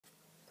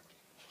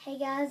Hey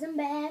guys, I'm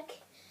back,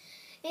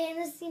 and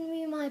this is going to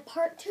be my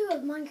part 2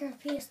 of Minecraft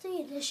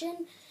PS3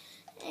 edition,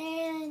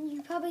 and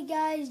you probably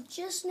guys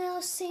just now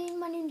seen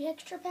my new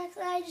texture pack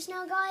that I just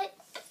now got.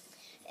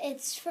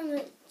 It's from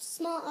a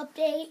small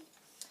update,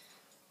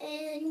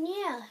 and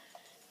yeah.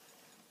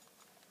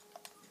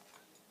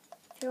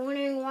 If you're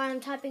wondering why I'm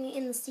typing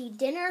in the C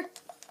dinner,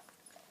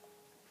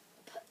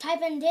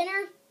 type in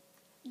dinner,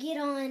 get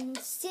on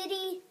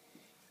city,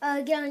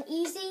 get on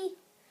easy,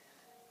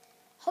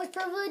 host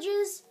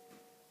privileges,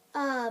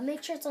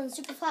 make sure it's on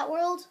super flat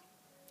world,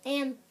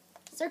 and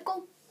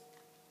circle,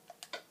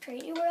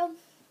 create new world.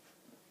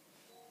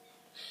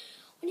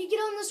 When you get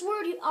on this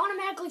world, you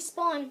automatically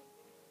spawn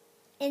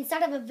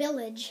inside of a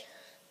village.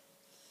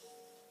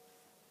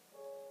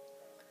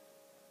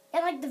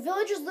 And like the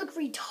villagers look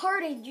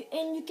retarded,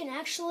 and you can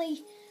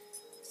actually,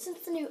 since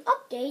the new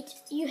update,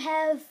 you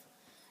have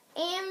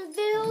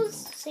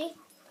anvils, see?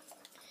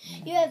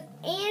 You have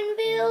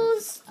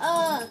anvils,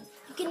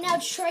 you can now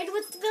trade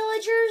with the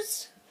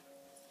villagers.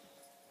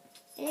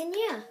 And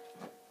yeah,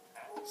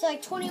 it's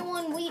like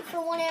 21 wheat for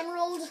 1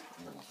 emerald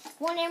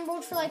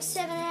for like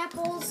 7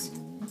 apples,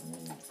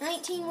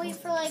 19 wheat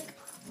for like,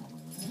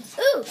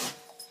 ooh!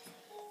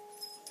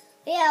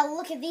 Yeah,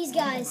 look at these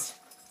guys.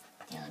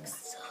 They look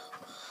so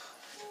cool.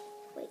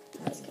 Wait, you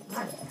guys can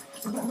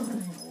see it.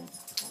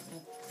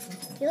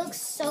 He looks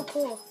so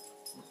cool.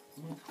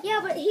 Yeah,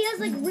 but he has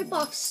like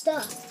rip-off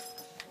stuff.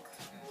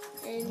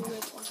 And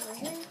like,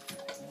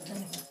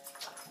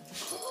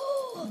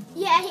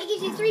 yeah, he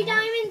gives you 3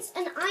 diamonds,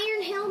 an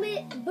iron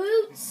helmet,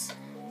 boots,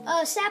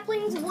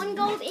 saplings, 1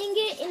 gold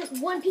ingot,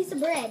 and 1 piece of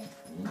bread.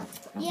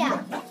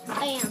 Yeah,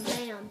 bam.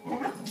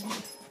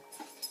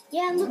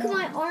 Yeah, and look at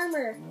my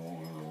armor.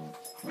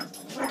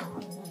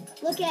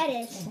 Look at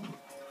it.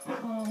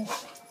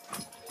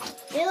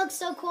 They look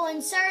so cool,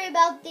 and sorry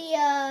about the,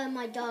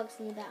 my dogs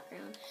in the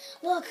background.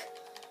 Look.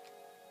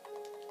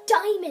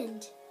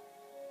 Diamond.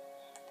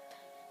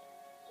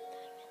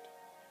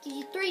 Give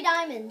you 3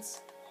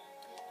 diamonds.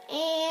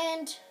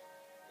 And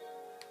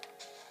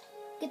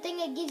good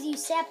thing it gives you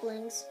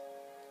saplings.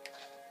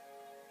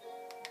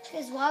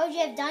 Because why would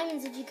you have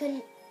diamonds if you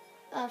couldn't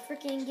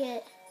freaking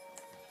get...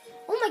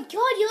 Oh my god,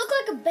 you look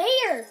like a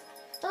bear.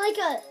 Like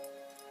a...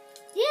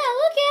 Yeah,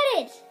 look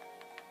at it.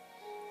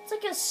 It's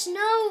like a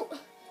snow...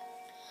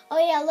 Oh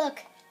yeah,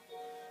 look.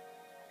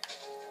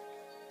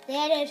 They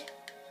added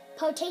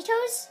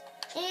potatoes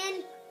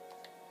and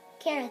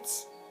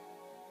carrots.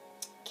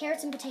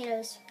 Carrots and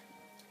potatoes.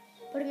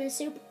 Put them in the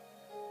soup.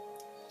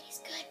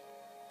 Tastes good.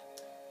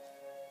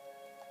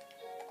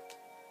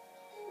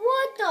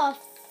 What the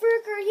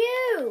frick are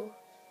you?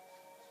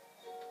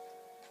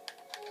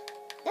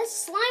 That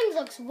slime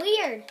looks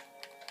weird.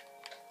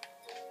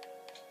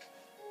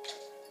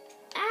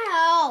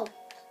 Ow.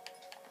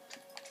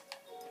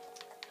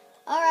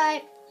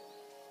 Alright.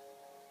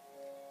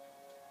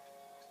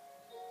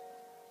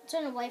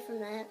 Turn away from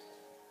that.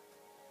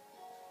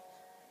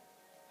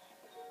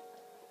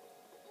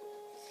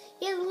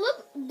 Yeah,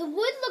 look, the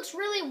wood looks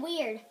really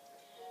weird.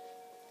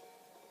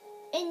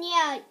 And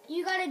yeah,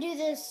 you gotta do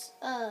this,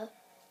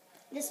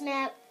 this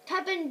map.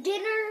 Type in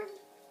dinner,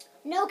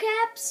 no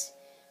caps,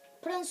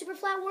 put on super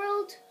flat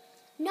world.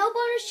 No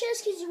bonus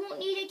chest because you won't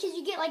need it because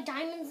you get like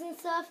diamonds and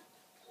stuff.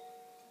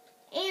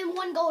 And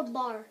 1 gold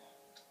bar.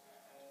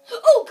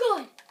 Oh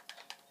god!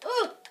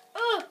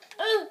 Oh,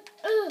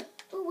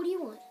 what do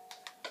you want?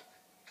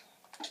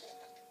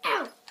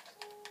 Ow!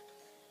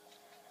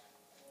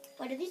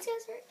 Why do these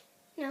guys hurt?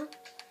 No.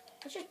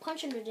 Let's just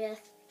punch him to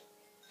death.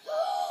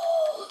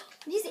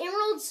 These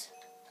emeralds?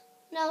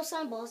 No,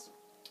 slime balls.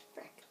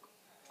 Frick.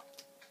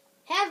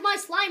 Have my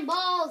slime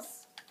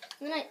balls!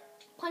 And then I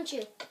punch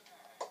you.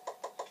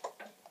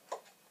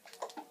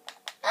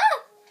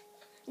 Ah!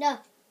 No.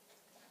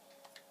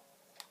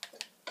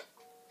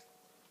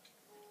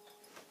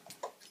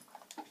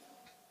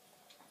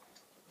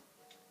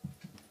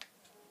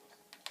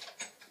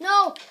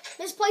 No!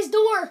 Misplaced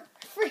door!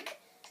 Frick.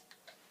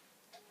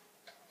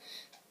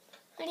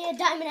 I need a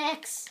diamond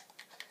axe.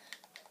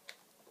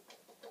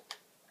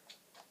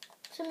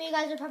 Some of you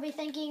guys are probably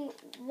thinking,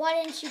 why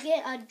didn't you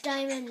get a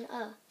diamond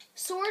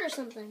sword or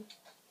something?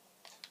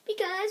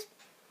 Because,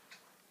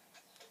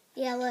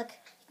 yeah, look,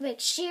 you make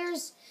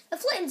shears. The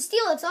flint and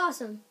steel, it's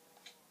awesome.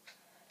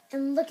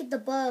 And look at the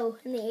bow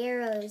and the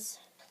arrows.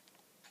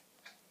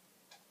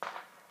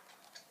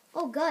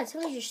 Oh god,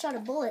 somebody just shot a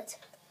bullet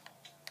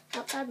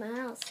outside my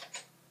house.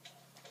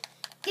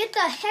 Get the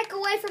heck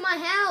away from my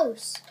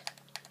house.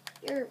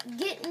 You're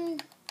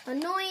getting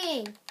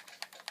annoying.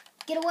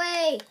 Get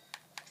away.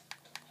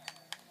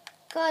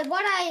 God, why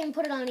did I even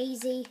put it on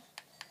easy?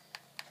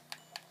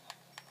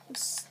 I'm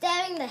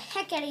stabbing the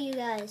heck out of you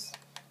guys.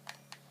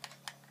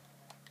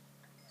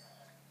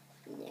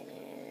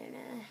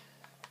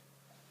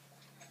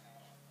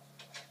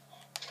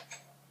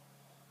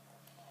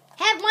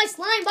 Have my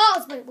slime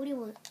balls. Wait, what do you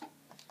want?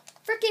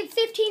 Frickin'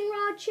 15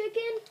 raw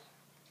chicken?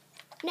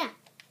 Nah.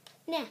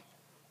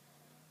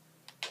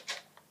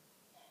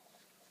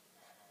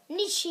 I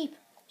need sheep.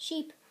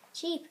 Sheep.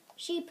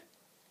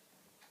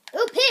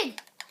 Ooh, pig!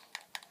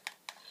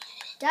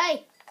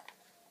 Die.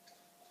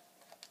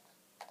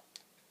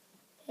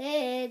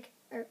 Pig.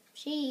 Or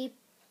sheep.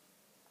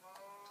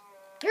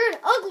 You're an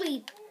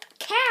ugly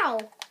cow.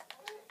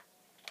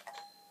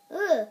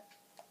 Ugh.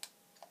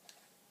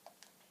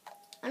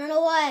 I don't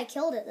know why I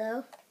killed it,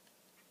 though.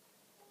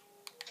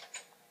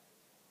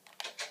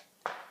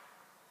 I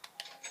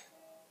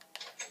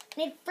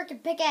need a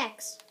freaking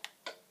pickaxe.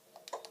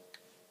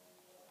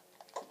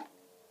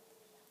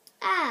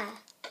 Ah.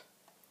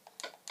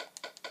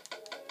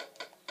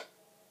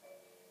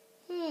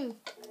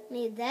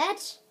 Need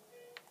that.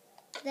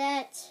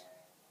 That.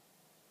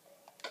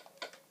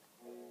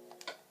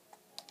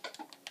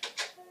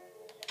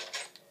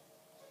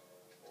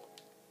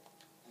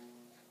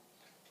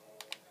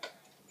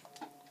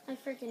 I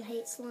freaking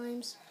hate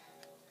slimes.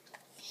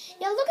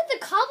 Yeah, look at the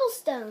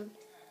cobblestone.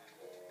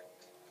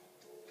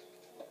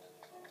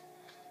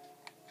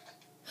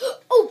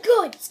 Oh,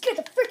 good! Scared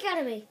the frick out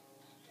of me.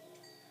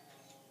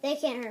 They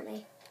can't hurt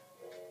me.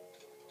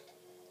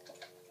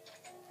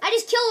 I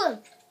just killed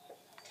them.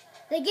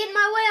 They get in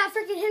my way, I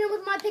freaking hit them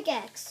with my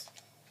pickaxe.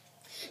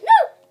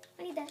 No!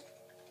 I need that.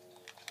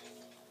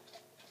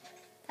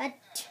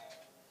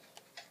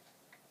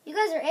 You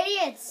guys are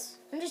idiots.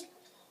 I'm just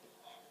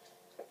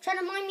trying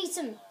to mine me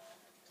some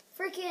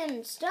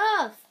freaking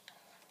stuff.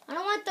 I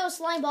don't want those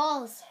slime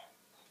balls.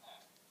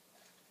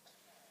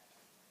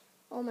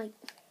 Oh my.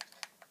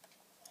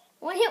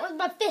 One hit with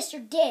my fist,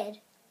 you're dead.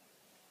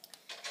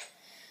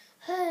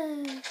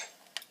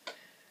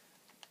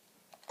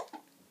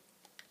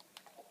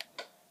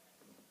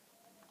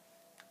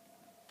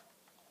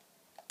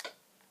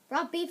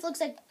 Raw beef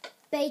looks like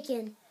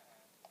bacon.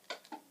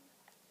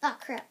 Oh,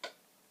 crap.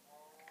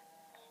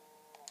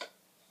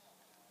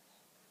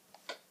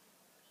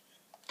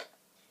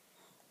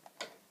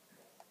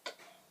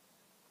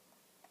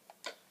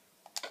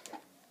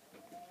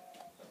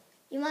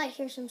 You might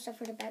hear some stuff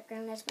in the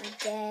background. That's my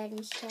dad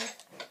and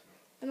stuff.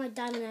 And my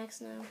diamond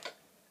axe now.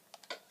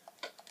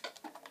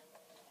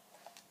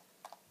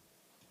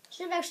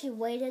 Should have actually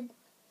waited.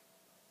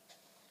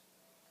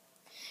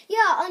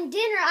 Yeah, on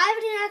dinner, I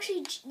haven't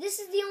actually. This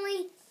is the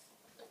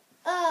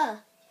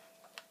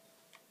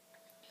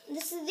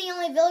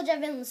only village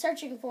I've been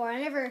searching for. I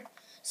never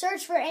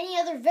searched for any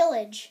other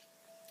village.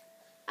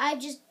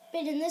 I've just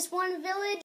been in this one village.